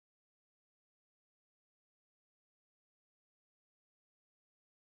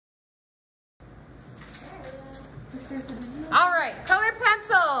All right, colored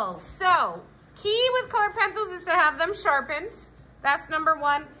pencils. So, key with colored pencils is to have them sharpened. That's number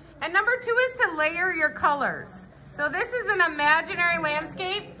one. And number two is to layer your colors. So this is an imaginary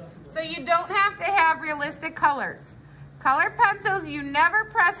landscape, so you don't have to have realistic colors. Colored pencils, you never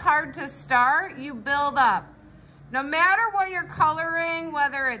press hard to start, you build up. No matter what you're coloring,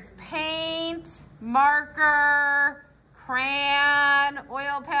 whether it's paint, marker, crayon,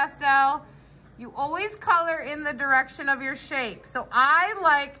 oil pastel, you always color in the direction of your shape. So I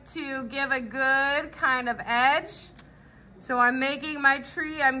like to give a good kind of edge. So I'm making my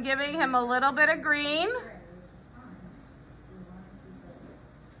tree, I'm giving him a little bit of green.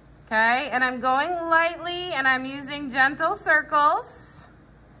 Okay, and I'm going lightly and I'm using gentle circles.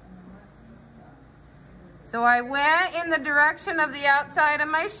 So I went in the direction of the outside of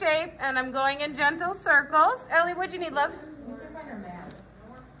my shape and I'm going in gentle circles. Ellie, what'd you need, love?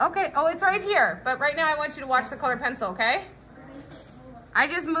 Okay, oh, it's right here. But right now I want you to watch the colored pencil, okay? I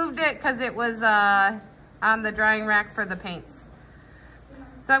just moved it because it was on the drying rack for the paints.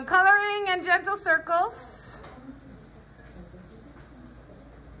 So I'm coloring in gentle circles.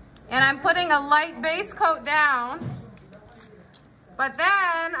 And I'm putting a light base coat down. But then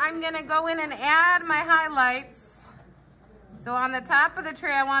I'm gonna go in and add my highlights. So on the top of the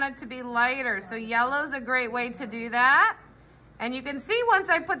tree, I want it to be lighter. So yellow's a great way to do that. And you can see once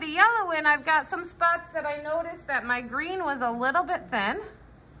I put the yellow in, I've got some spots that I noticed that my green was a little bit thin.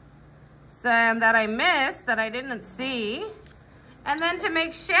 So that I missed, that I didn't see. And then to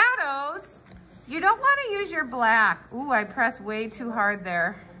make shadows, you don't want to use your black. Ooh, I pressed way too hard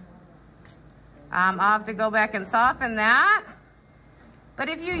there. I'll have to go back and soften that. But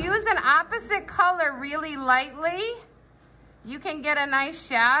if you use an opposite color really lightly, you can get a nice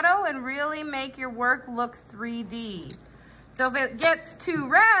shadow and really make your work look 3D. So if it gets too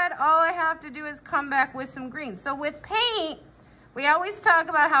red, all I have to do is come back with some green. So with paint, we always talk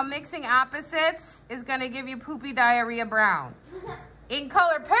about how mixing opposites is going to give you poopy diarrhea brown. In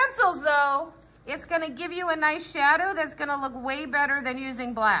colored pencils, though, it's going to give you a nice shadow that's going to look way better than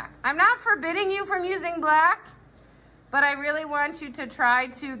using black. I'm not forbidding you from using black, but I really want you to try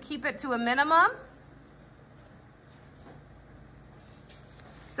to keep it to a minimum.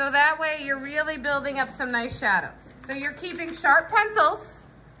 So that way you're really building up some nice shadows. So you're keeping sharp pencils.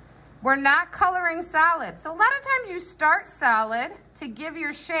 We're not coloring solid. So a lot of times you start solid to give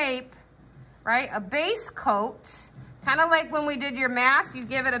your shape, right, a base coat. Kind of like when we did your mask, you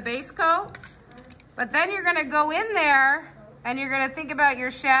give it a base coat. But then you're gonna go in there and you're gonna think about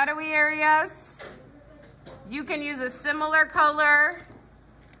your shadowy areas. You can use a similar color.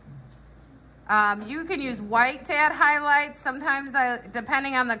 You can use white to add highlights. Sometimes,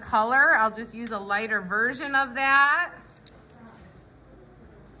 depending on the color, I'll just use a lighter version of that.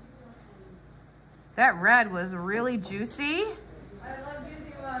 That red was really juicy. I love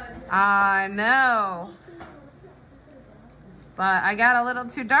juicy ones. I know. But I got a little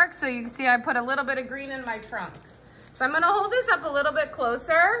too dark, so you can see I put a little bit of green in my trunk. So I'm gonna hold this up a little bit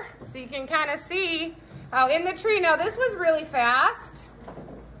closer so you can kind of see how in the tree. Now this was really fast.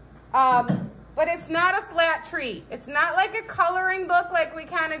 But it's not a flat tree. It's not like a coloring book like we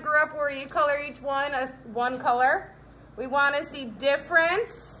kind of grew up where you color each one as one color. We want to see different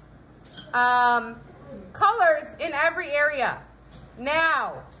colors in every area.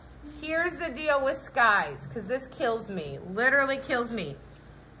 Now, here's the deal with skies, because this kills me, literally kills me.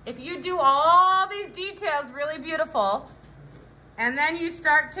 If you do all these details really beautiful, and then you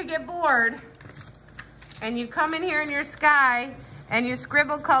start to get bored, and you come in here in your sky, and you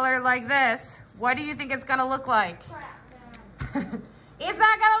scribble color like this, what do you think it's gonna look like? It's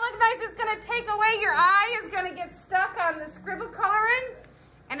not gonna look nice. It's gonna take away, your eye is gonna get stuck on the scribble coloring,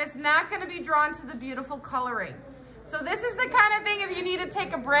 and it's not gonna be drawn to the beautiful coloring. So this is the kind of thing, if you need to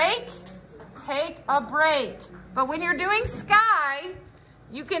take a break, take a break. But when you're doing sky,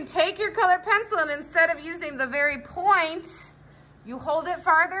 you can take your colored pencil and instead of using the very point, you hold it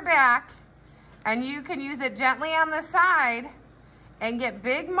farther back and you can use it gently on the side and get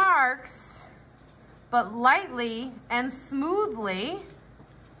big marks, but lightly and smoothly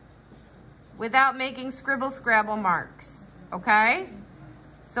without making scribble scrabble marks, okay?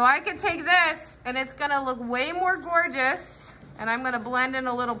 So I could take this and it's gonna look way more gorgeous, and I'm gonna blend in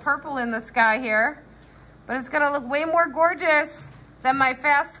a little purple in the sky here, but it's gonna look way more gorgeous than my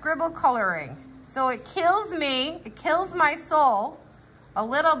fast scribble coloring. So it kills me, it kills my soul a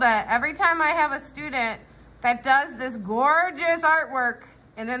little bit every time I have a student that does this gorgeous artwork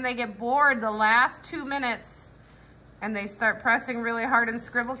and then they get bored the last 2 minutes and they start pressing really hard in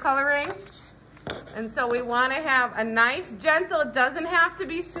scribble coloring. And so we want to have a nice gentle, it doesn't have to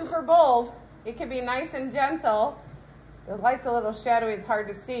be super bold, it can be nice and gentle. The light's a little shadowy, it's hard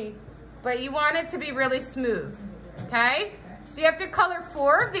to see. But you want it to be really smooth, okay? So you have to color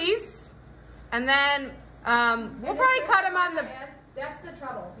 4 of these, and then we'll probably cut them on the... That's the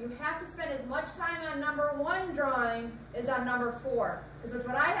trouble. You have to spend as much time on number 1 drawing as on number 4. Because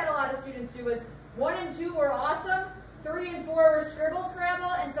what I had a lot of students do was 1 and 2 were awesome, 3 and 4 were scribble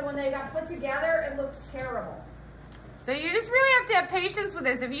scrabble, and so when they got put together, it looked terrible. So you just really have to have patience with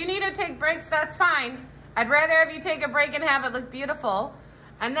this. If you need to take breaks, that's fine. I'd rather have you take a break and have it look beautiful.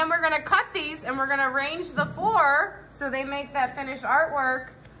 And then we're gonna cut these and we're gonna arrange the 4 so they make that finished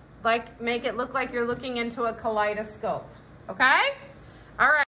artwork, like make it look like you're looking into a kaleidoscope, okay? All right.